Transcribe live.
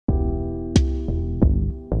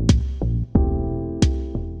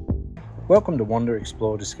Welcome to Wander,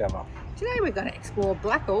 Explore, Discover. Today we're going to explore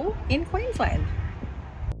Blackall in Queensland.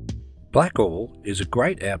 Blackall is a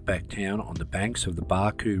great outback town on the banks of the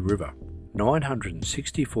Barcoo River,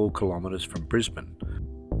 964 kilometres from Brisbane.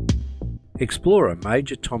 Explorer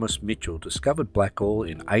Major Thomas Mitchell discovered Blackall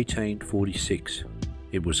in 1846.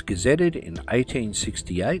 It was gazetted in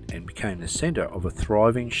 1868 and became the centre of a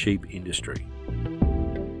thriving sheep industry.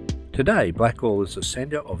 Today, Blackall is the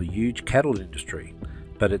centre of a huge cattle industry,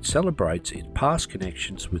 but it celebrates its past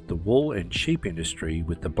connections with the wool and sheep industry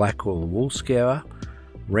with the Blackall Wool Scour,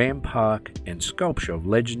 ram park and sculpture of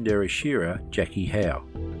legendary shearer Jack Howe.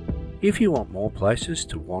 If you want more places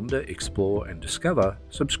to wander, explore and discover,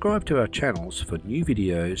 subscribe to our channels for new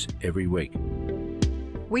videos every week.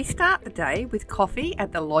 We start the day with coffee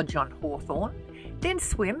at the lodge on Hawthorn, then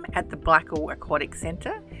swim at the Blackall Aquatic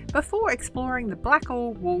Centre before exploring the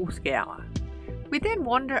Blackall Wool Scour. We then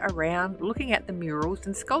wander around looking at the murals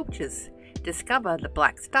and sculptures, discover the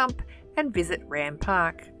Black Stump and visit Ram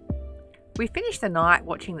Park. We finish the night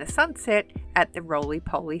watching the sunset at the Roly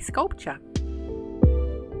Poly sculpture.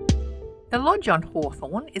 The lodge on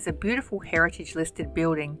Hawthorn is a beautiful heritage listed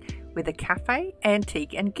building with a cafe,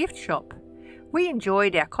 antique and gift shop. We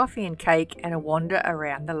enjoyed our coffee and cake and a wander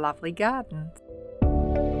around the lovely gardens.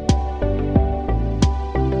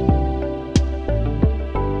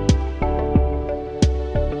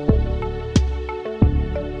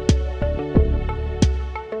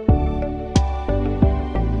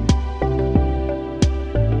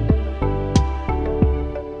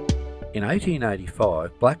 In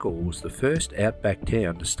 1885, Blackall was the first outback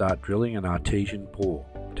town to start drilling an artesian bore.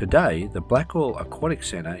 Today, the Blackall Aquatic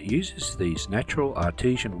Centre uses these natural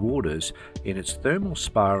artesian waters in its thermal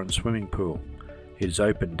spa and swimming pool. It is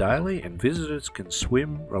open daily and visitors can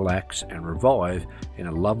swim, relax and revive in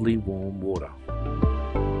a lovely warm water.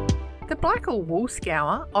 The Blackall Wool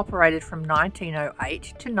Scour operated from 1908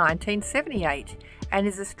 to 1978 and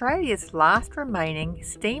is Australia's last remaining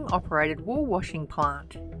steam-operated wool washing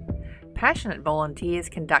plant. Passionate volunteers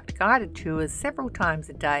conduct guided tours several times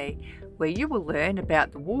a day where you will learn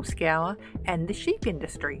about the wool scour and the sheep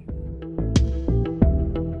industry.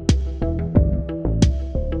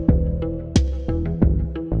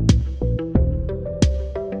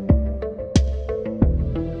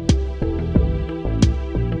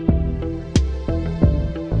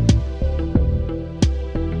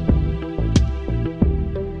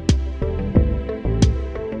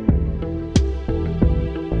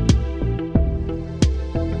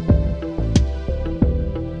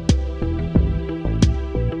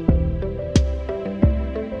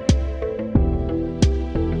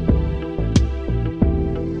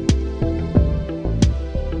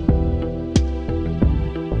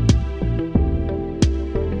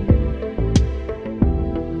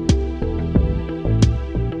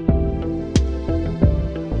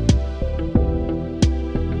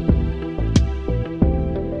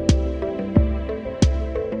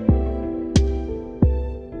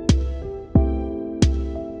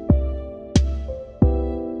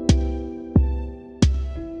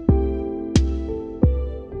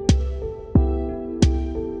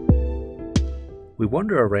 We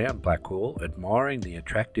wander around Blackall admiring the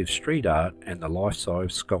attractive street art and the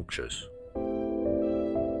life-size sculptures.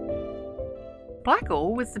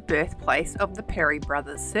 Blackall was the birthplace of the Perry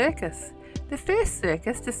Brothers Circus, the first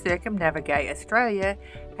circus to circumnavigate Australia,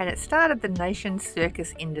 and it started the nation's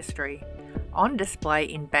circus industry. On display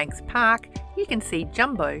in Banks Park, you can see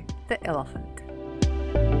Jumbo, the elephant.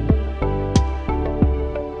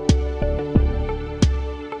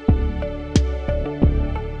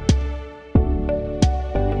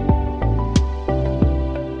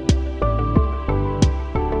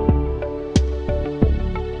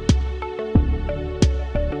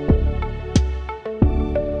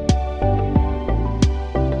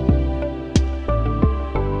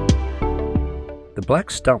 The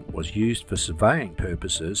Black Stump was used for surveying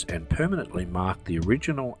purposes and permanently marked the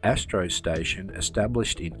original Astro station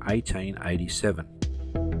established in 1887.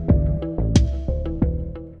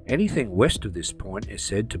 Anything west of this point is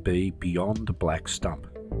said to be beyond the Black Stump.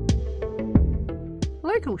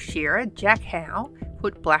 Local shearer Jack Howe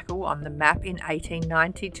put Blackall on the map in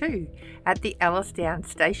 1892. At the Ellisdown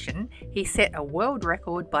station, he set a world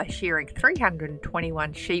record by shearing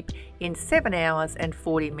 321 sheep in 7 hours and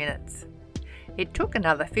 40 minutes. It took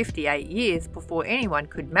another 58 years before anyone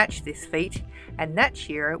could match this feat, and that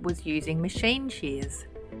shearer was using machine shears.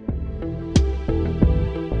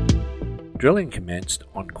 Drilling commenced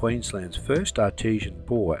on Queensland's first artesian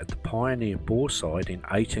bore at the Pioneer Bore site in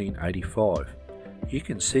 1885. You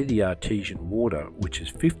can see the artesian water, which is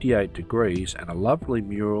 58 degrees, and a lovely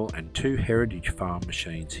mural and 2 heritage farm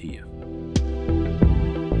machines here.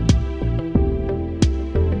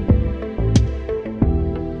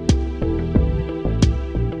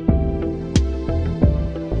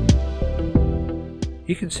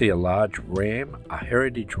 You can see a large ram, a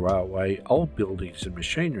heritage railway, old buildings and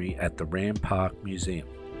machinery at the Ram Park Museum.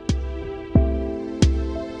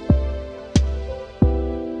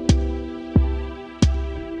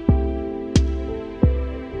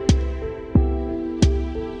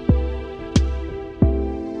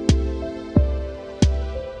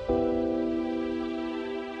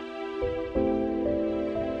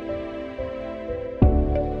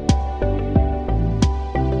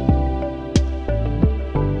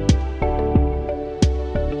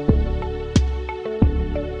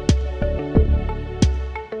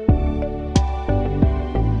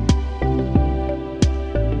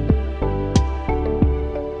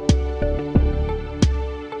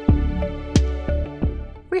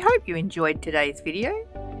 Hope you enjoyed today's video.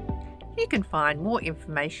 You can find more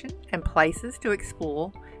information and places to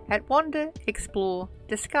explore at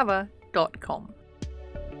wanderexplorediscover.com.